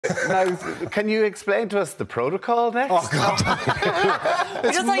Now, can you explain to us the protocol next? Oh, God.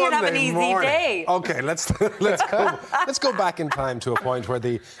 I just thought you'd have an easy day. OK, let's go back in time to a point where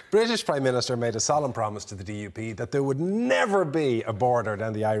the British Prime Minister made a solemn promise to the DUP that there would never be a border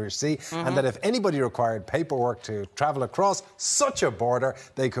down the Irish Sea, and that if anybody required paperwork to travel across such a border,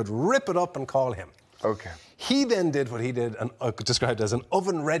 they could rip it up and call him. OK. He then did what he did, and described as an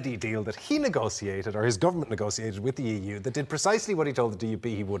oven-ready deal that he negotiated, or his government negotiated with the EU, that did precisely what he told the DUP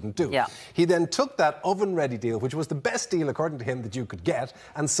he wouldn't do. Yeah. He then took that oven-ready deal, which was the best deal, according to him, that you could get,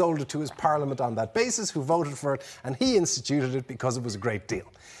 and sold it to his parliament on that basis, who voted for it, and he instituted it because it was a great deal.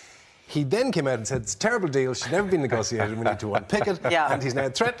 He then came out and said, it's a terrible deal, should never be negotiated, we need to unpick it. Yeah. And he's now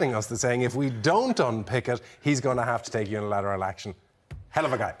threatening us, saying if we don't unpick it, he's going to have to take unilateral action. Hell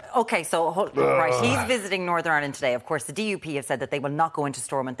of a guy. OK, so, right, he's visiting Northern Ireland today. Of course, the DUP have said that they will not go into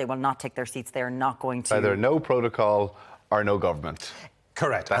Stormont, they will not take their seats, they are not going to... Either no protocol or no government.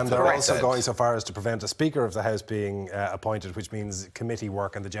 Correct. That's and they're what also said. going so far as to prevent a Speaker of the House being appointed, which means committee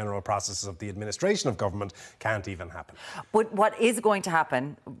work and the general processes of the administration of government can't even happen. But what is going to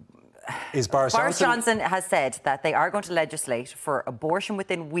happen... Is Boris Johnson has said that they are going to legislate for abortion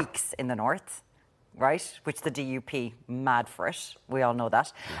within weeks in the north, right? Which the DUP, mad for it. We all know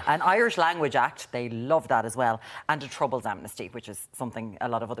that. An Irish Language Act, they love that as well. And a Troubles Amnesty, which is something a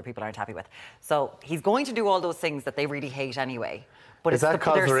lot of other people aren't happy with. So he's going to do all those things that they really hate anyway. But Is that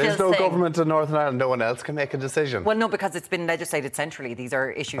because there is no government in Northern Ireland? No one else can make a decision? Well, no, because it's been legislated centrally. These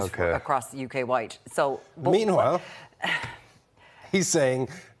are issues across UK-wide. So, meanwhile, he's saying...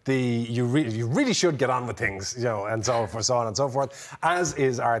 You really should get on with things, you know, and so on and so forth. As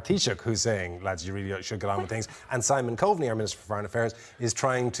is our Taoiseach, who's saying, lads, you really should get on with things. And Simon Coveney, our Minister for Foreign Affairs, is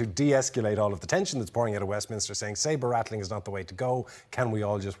trying to de-escalate all of the tension that's pouring out of Westminster, saying sabre rattling is not the way to go. Can we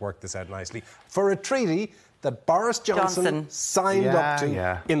all just work this out nicely for a treaty that Boris Johnson signed up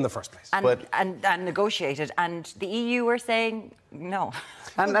to in the first place? And negotiated. And the EU are saying no.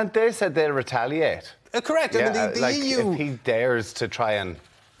 And they said they'll retaliate. Correct. Yeah, I mean, the EU... If he dares to try and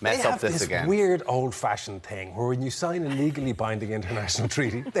mess up this again. They have this weird old-fashioned thing where when you sign a legally binding international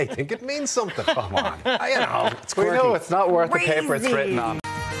treaty, they think it means something. Come on. You know, it's quirky. We know it's not worth the paper it's written on.